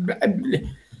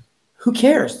 Who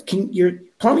cares? Your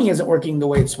plumbing isn't working the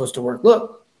way it's supposed to work.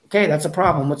 Look, okay, that's a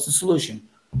problem. What's the solution?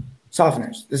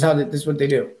 Softeners. This is what they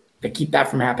do. They keep that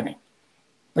from happening.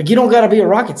 Like, you don't got to be a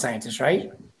rocket scientist,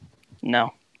 right?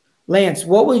 No. Lance,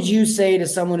 what would you say to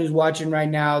someone who's watching right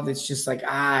now that's just like,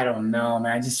 I don't know,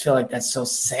 man. I just feel like that's so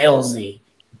salesy.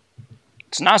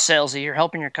 It's not salesy. You're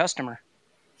helping your customer.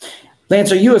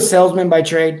 Lance, are you a salesman by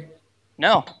trade?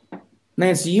 No.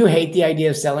 Lance, do you hate the idea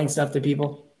of selling stuff to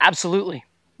people? Absolutely.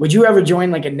 Would you ever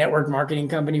join like a network marketing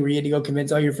company where you had to go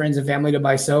convince all your friends and family to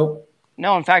buy soap?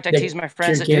 No, in fact, I tease my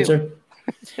friends that do.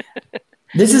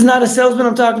 This is not a salesman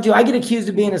I'm talking to. I get accused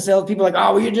of being a salesman. People are like,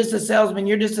 oh, well, you're just a salesman.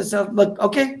 You're just a salesman. Look,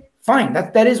 okay, fine.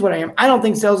 That is what I am. I don't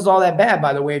think sales is all that bad,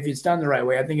 by the way, if it's done the right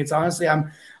way. I think it's honestly,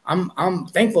 I'm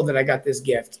thankful that I got this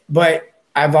gift. But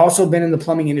I've also been in the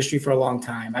plumbing industry for a long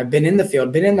time. I've been in the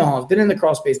field, been in the homes, been in the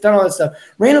crawl space, done all that stuff.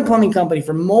 Ran a plumbing company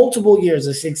for multiple years,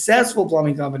 a successful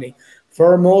plumbing company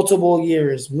for multiple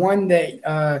years. One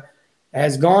that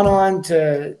has gone on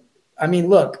to, I mean,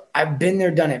 look, I've been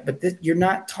there, done it, but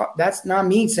that's not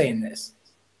me saying this.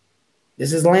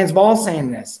 This is Lance Ball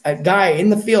saying this. A guy in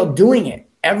the field doing it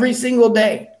every single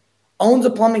day, owns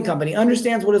a plumbing company,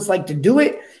 understands what it's like to do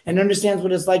it, and understands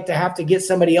what it's like to have to get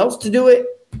somebody else to do it.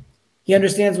 He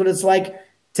understands what it's like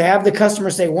to have the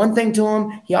customer say one thing to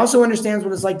him. He also understands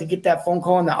what it's like to get that phone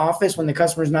call in the office when the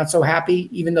customer's not so happy,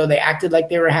 even though they acted like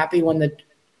they were happy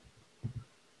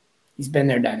he's been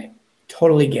there, done it.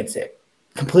 Totally gets it.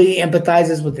 Completely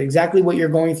empathizes with exactly what you're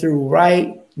going through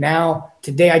right now,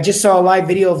 today. I just saw a live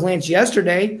video of Lance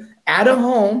yesterday at a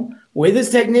home with his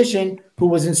technician who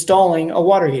was installing a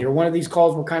water heater. One of these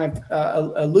calls we're kind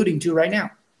of alluding to right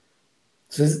now.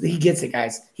 So he gets it,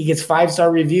 guys. He gets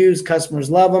 5-star reviews. Customers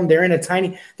love him. They're in a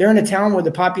town where the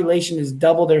population is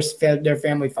double their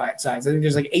family size. I think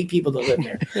there's like 8 people that live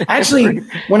there. Actually,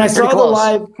 when I saw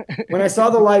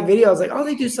the live video, I was like, oh,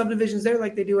 they do subdivisions there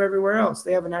like they do everywhere else.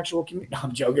 They have an actual community. No,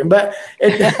 I'm joking, but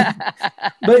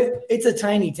it's a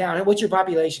tiny town. What's your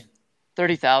population?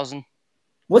 30,000.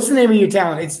 What's the name of your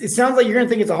town? It sounds like you're gonna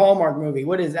think it's a Hallmark movie.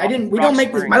 What is it? We don't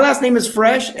make this. My last name is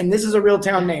Fresh, and this is a real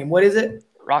town name. What is it?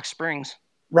 Rock Springs.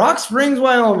 Rock Springs,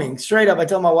 Wyoming. Straight up, I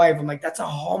tell my wife, I'm like, that's a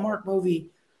Hallmark movie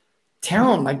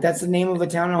town. Like, that's the name of a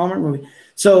town in a Hallmark movie.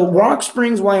 So Rock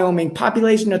Springs, Wyoming,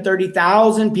 population of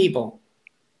 30,000 people.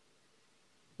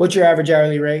 What's your average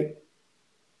hourly rate?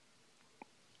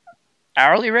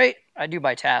 Hourly rate? I do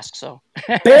by task, so.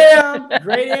 Bam!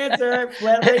 Great answer.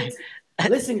 Flat rates.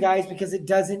 Listen, guys, because it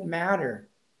doesn't matter.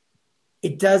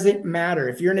 It doesn't matter.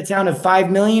 If you're in a town of 5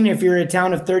 million, if you're in a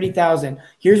town of 30,000,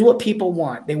 here's what people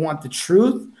want. They want the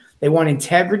truth. They want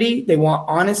integrity. They want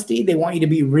honesty. They want you to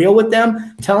be real with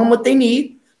them. Tell them what they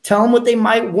need. Tell them what they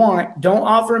might want. Don't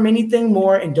offer them anything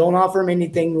more, and don't offer them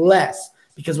anything less.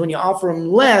 Because when you offer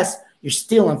them less, you're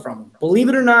stealing from them. Believe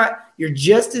it or not, You're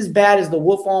just as bad as the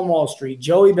Wolf on Wall Street,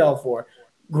 Joey Belfort,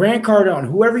 Grant Cardone,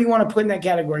 whoever you want to put in that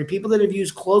category, people that have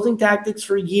used closing tactics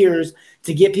for years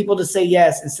to get people to say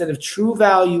yes instead of true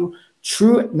value,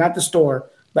 not the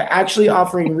store, but actually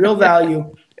offering real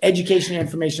value, education and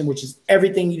information, which is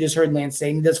everything you just heard Lance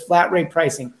say. He does flat rate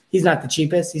pricing. He's not the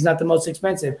cheapest. He's not the most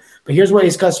expensive. But here's what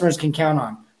his customers can count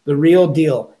on, the real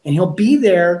deal. And he'll be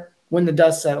there when the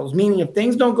dust settles, meaning if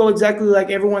things don't go exactly like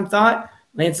everyone thought,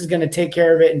 Lance is going to take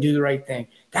care of it and do the right thing.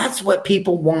 That's what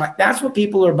people want. That's what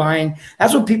people are buying.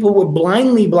 That's what people would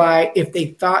blindly buy if they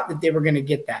thought that they were going to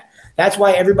get that. That's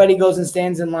why everybody goes and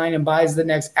stands in line and buys the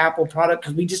next Apple product,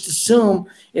 because we just assume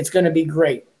it's going to be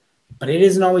great. But it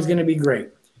isn't always going to be great.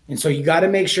 And so you got to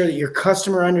make sure that your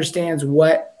customer understands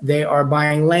what they are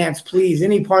buying. Lance, please,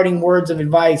 any parting words of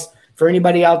advice for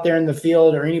anybody out there in the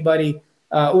field or anybody?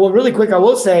 Well, really quick, I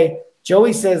will say,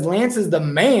 Joey says Lance is the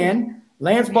man.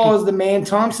 Lance Ball is the man.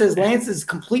 Tom says Lance is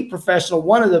complete professional,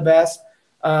 one of the best.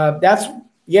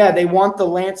 They want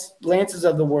the Lances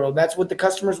of the world. That's what the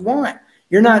customers want.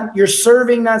 You're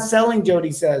serving, not selling,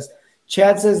 Jody says.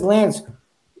 Chad says, Lance,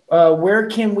 where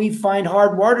can we find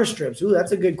hard water strips? Ooh,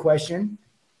 that's a good question.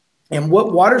 And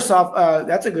what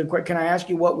that's a good question. Can I ask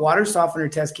you what water softener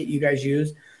test kit you guys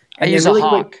use? I use a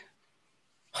Hawk.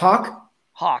 Hawk?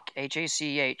 Hawk,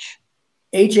 H-A-C-H.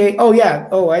 H-A, oh, yeah.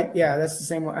 Oh, yeah, that's the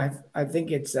same one. I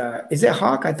think it's, is it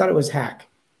Hawk? I thought it was Hack.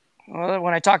 Well,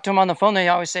 when I talk to them on the phone, they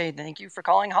always say, thank you for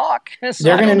calling Hawk. So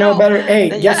they're going to know better.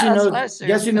 Hey, guess who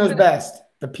knows best?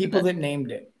 The people that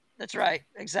named it. That's right.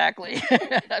 Exactly.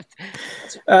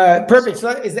 Perfect.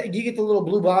 So do you get the little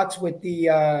blue box with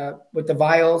the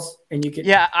vials and you can?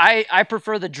 Yeah, I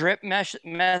prefer the drip mesh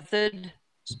method,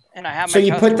 and I have so my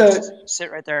you put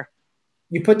sit right there.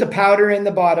 You put the powder in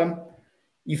the bottom.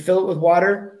 You fill it with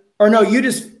water, or no? You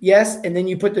just and then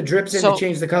you put the drips in to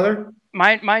change the color.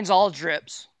 Mine's all drip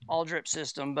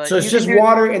system, but so it's just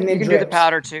water and then you can drips. do the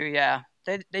powder too. Yeah,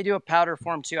 they do a powder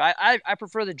form too. I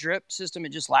prefer the drip system.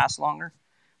 It just lasts longer.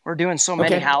 We're doing so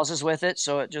many houses with it,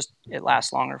 so it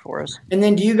lasts longer for us. And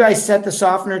then, do you guys set the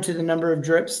softener to the number of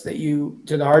drips to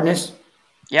the hardness?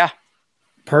 Yeah.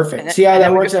 Perfect. See how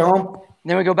that works at home?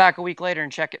 Then we go back a week later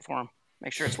and check it for them.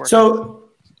 Make sure it's working. So,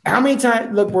 how many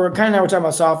times? Look, we're talking about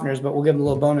softeners, but we'll give them a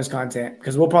little bonus content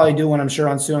because we'll probably do one, I'm sure,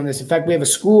 on soon on this. In fact, we have a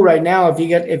school right now.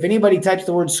 If anybody types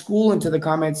the word school into the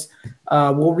comments,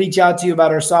 we'll reach out to you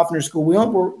about our softener school.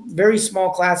 We're very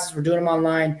small classes. We're doing them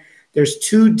online. There's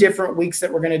 2 different weeks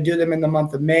that we're going to do them in the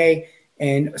month of May,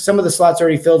 and some of the slots are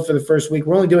already filled for the first week.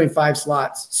 We're only doing 5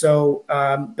 slots, so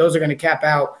those are going to cap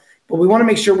out. But we want to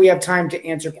make sure we have time to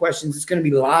answer questions. It's going to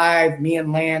be live, me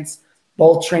and Lance,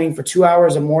 both training for 2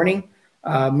 hours a morning,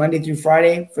 Monday through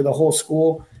Friday for the whole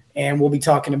school, and we'll be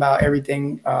talking about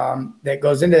everything that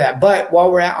goes into that. But while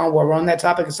we're on that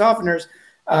topic of softeners,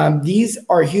 these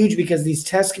are huge because these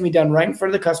tests can be done right in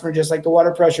front of the customer, just like the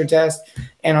water pressure test.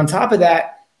 And on top of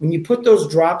that, when you put those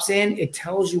drops in, it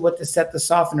tells you what to set the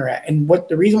softener at. And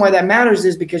the reason why that matters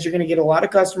is because you're going to get a lot of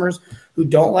customers who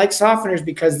don't like softeners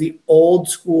because the old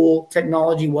school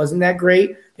technology wasn't that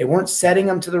great. They weren't setting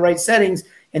them to the right settings,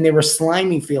 and they were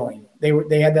slimy feeling.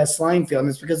 They had that slime feel, and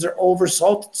it's because they're over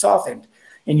softened,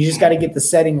 and you just got to get the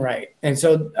setting right. And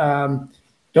so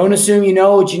don't assume you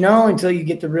know what you know until you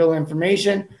get the real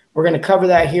information. We're going to cover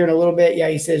that here in a little bit. Yeah,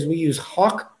 he says we use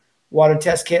Hawk water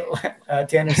test kit,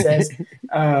 Tanner says.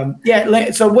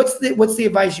 So what's the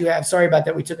advice you have? Sorry about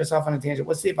that. We took us off on a tangent.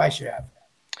 What's the advice you have?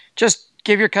 Just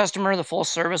give your customer the full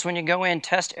service when you go in,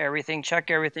 test everything, check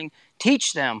everything,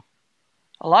 teach them.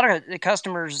 A lot of the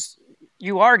customers,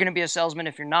 you are going to be a salesman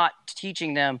if you're not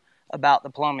teaching them about the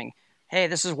plumbing. Hey,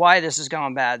 this is why this has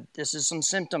gone bad. This is some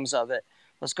symptoms of it.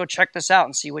 Let's go check this out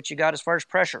and see what you got as far as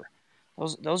pressure.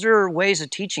 Those are ways of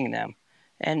teaching them.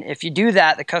 And if you do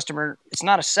that, the customer, it's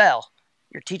not a sell.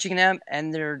 You're teaching them,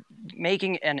 and they're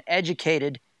making an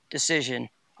educated decision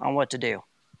on what to do.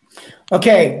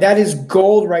 Okay, that is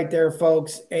gold right there,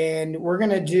 folks. And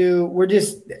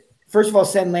first of all,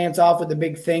 send Lance off with a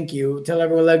big thank you. Tell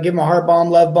everyone, give him a heart bomb,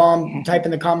 love bomb. Type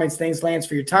in the comments, thanks, Lance,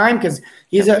 for your time, because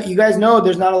you guys know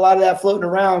there's not a lot of that floating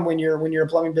around when you're a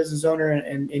plumbing business owner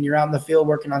and you're out in the field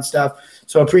working on stuff.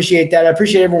 So I appreciate that. I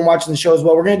appreciate everyone watching the show as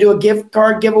well. We're going to do a gift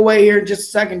card giveaway here in just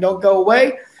a second. Don't go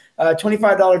away.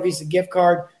 $25 Visa gift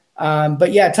card.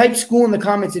 But yeah, type school in the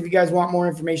comments if you guys want more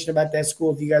information about that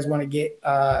school. If you guys want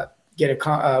to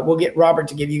we'll get Robert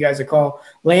to give you guys a call.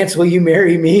 Lance, will you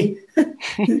marry me?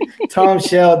 Tom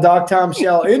Shell, Doc Tom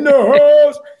Shell in the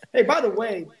house. Hey, by the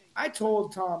way, I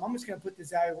told Tom, I'm just going to put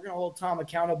this out here. We're going to hold Tom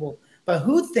accountable. But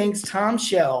who thinks Tom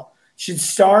Shell should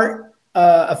start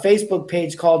a Facebook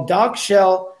page called Doc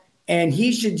Shell, and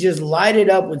he should just light it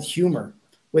up with humor?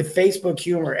 with Facebook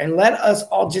humor, and let us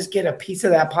all just get a piece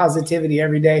of that positivity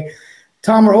every day.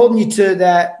 Tom, we're holding you to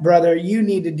that, brother. You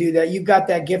need to do that. You got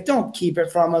that gift. Don't keep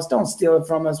it from us. Don't steal it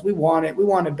from us. We want it. We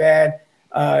want it bad.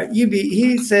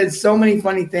 He said so many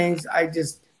funny things.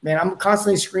 I'm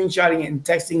constantly screenshotting it and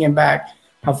texting him back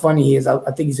how funny he is. I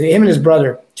think he's him and his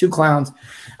brother, two clowns.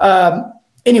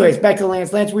 Anyways, back to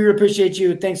Lance. Lance, we appreciate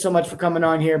you. Thanks so much for coming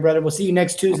on here, brother. We'll see you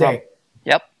next Tuesday.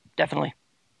 Yep, definitely.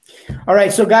 All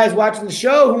right, so guys watching the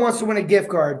show, who wants to win a gift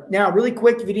card? Now, really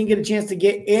quick, if you didn't get a chance to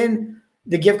get in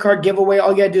the gift card giveaway,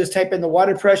 all you got to do is type in the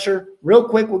water pressure. Real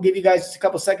quick, we'll give you guys just a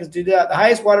couple seconds to do that. The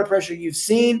highest water pressure you've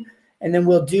seen, and then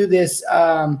we'll do this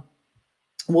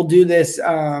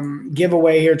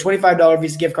giveaway here, $25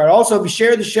 Visa gift card. Also, if you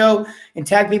share the show and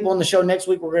tag people in the show next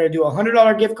week, we're going to do a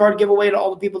 $100 gift card giveaway to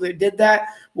all the people that did that.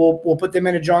 We'll put them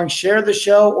in a drawing. Share the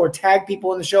show or tag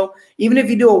people in the show. Even if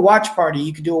you do a watch party,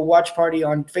 you could do a watch party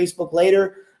on Facebook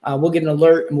later. We'll get an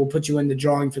alert and we'll put you in the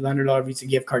drawing for the $100 Visa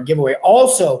gift card giveaway.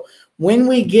 Also, when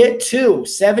we get to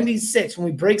 76, when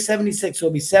we break 76, so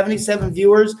it'll be 77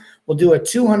 viewers, we'll do a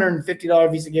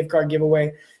 $250 Visa gift card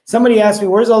giveaway. Somebody asked me,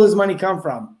 where's all this money come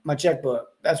from? My checkbook.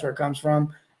 That's where it comes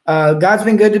from. God's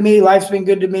been good to me. Life's been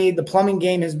good to me. The plumbing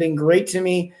game has been great to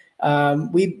me.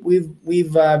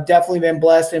 We've definitely been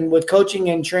blessed. And with coaching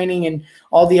and training and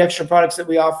all the extra products that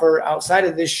we offer outside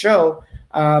of this show,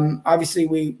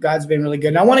 obviously God's been really good.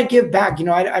 And I want to give back.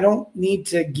 I don't need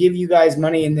to give you guys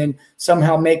money and then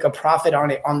somehow make a profit on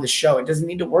it on the show. It doesn't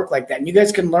need to work like that. And you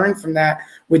guys can learn from that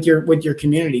with your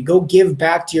community. Go give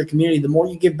back to your community. The more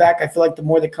you give back, I feel like the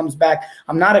more that comes back.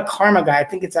 I'm not a karma guy. I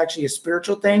think it's actually a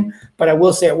spiritual thing, but I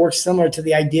will say it works similar to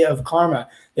the idea of karma,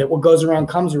 that what goes around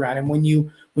comes around. And when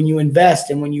you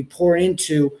invest and when you pour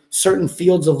into certain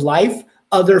fields of life,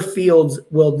 other fields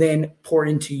will then pour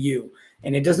into you.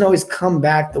 And it doesn't always come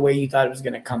back the way you thought it was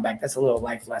going to come back. That's a little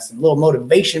life lesson, a little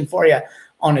motivation for you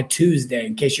on a Tuesday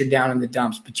in case you're down in the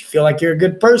dumps, but you feel like you're a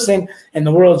good person and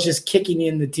the world's just kicking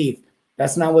you in the teeth.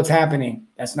 That's not what's happening.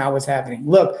 That's not what's happening.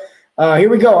 Look, here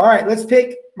we go. All right, let's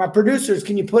pick my producers.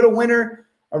 Can you put a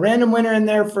random winner in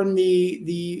there from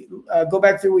the go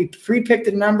back through. We pre-picked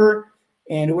a number,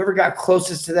 and whoever got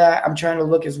closest to that, I'm trying to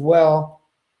look as well.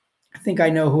 I think I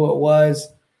know who it was,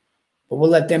 but we'll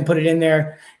let them put it in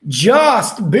there.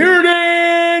 Just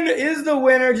Bearden is the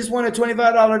winner. Just won a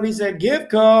 $25 Visa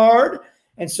gift card.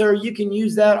 And, sir, you can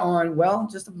use that on, well,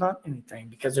 just about anything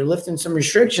because they're lifting some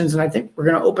restrictions, and I think we're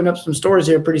going to open up some stores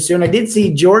here pretty soon. I did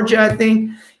see Georgia, I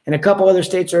think, and a couple other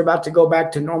states are about to go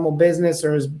back to normal business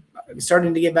or is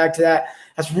starting to get back to that.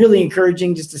 That's really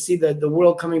encouraging just to see the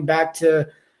world coming back to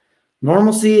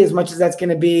normalcy as much as that's going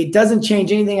to be. It doesn't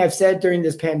change anything I've said during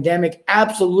this pandemic.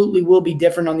 Absolutely will be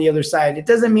different on the other side. It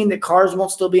doesn't mean that cars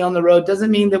won't still be on the road.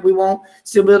 Doesn't mean that we won't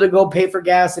still be able to go pay for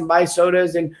gas and buy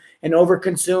sodas and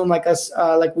overconsume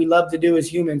like we love to do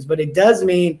as humans. But it does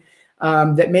mean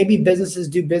that maybe businesses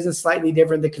do business slightly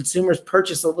different. The consumers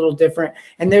purchase a little different.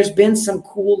 And there's been some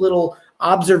cool little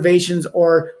observations,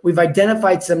 or we've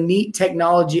identified some neat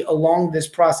technology along this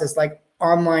process, like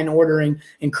online ordering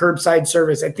and curbside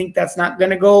service. I think that's not going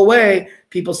to go away.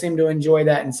 People seem to enjoy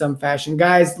that in some fashion.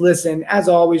 Guys, listen, as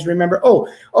always, remember,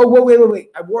 wait.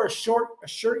 I wore a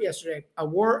shirt yesterday. I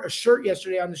wore a shirt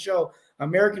yesterday on the show,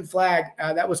 American flag.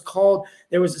 That was called,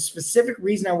 there was a specific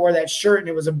reason I wore that shirt, and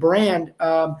it was a brand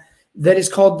that is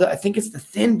called, I think it's the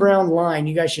Thin Brown Line.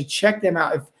 You guys should check them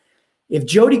out. If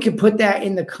Jody could put that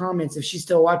in the comments, if she's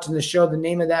still watching the show, the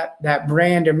name of that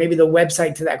brand, or maybe the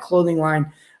website to that clothing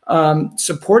line,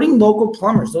 supporting local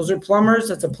plumbers. Those are plumbers.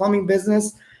 That's a plumbing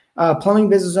business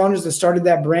owners that started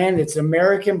that brand. It's an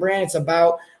American brand. It's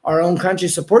about our own country.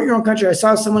 Support your own country. I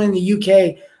saw someone in the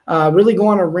UK really go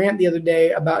on a rant the other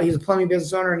day about, he's a plumbing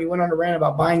business owner, and he went on a rant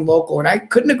about buying local. And I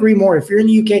couldn't agree more. If you're in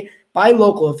the UK, buy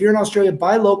local. If you're in Australia,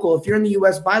 buy local. If you're in the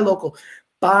US, buy local.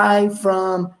 Buy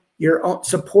from your own,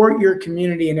 support your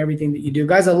community and everything that you do.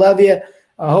 Guys, I love you.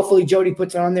 Hopefully Jody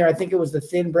puts it on there. I think it was the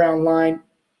Thin Brown Line.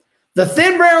 The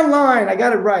Thin Brown Line. I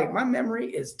got it right. My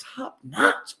memory is top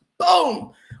notch.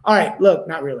 Boom. All right. Look,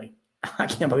 not really. I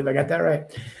can't believe I got that right.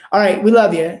 All right. We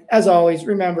love you. As always,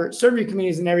 remember, serve your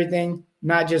communities and everything,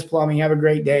 not just plumbing. Have a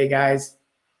great day, guys.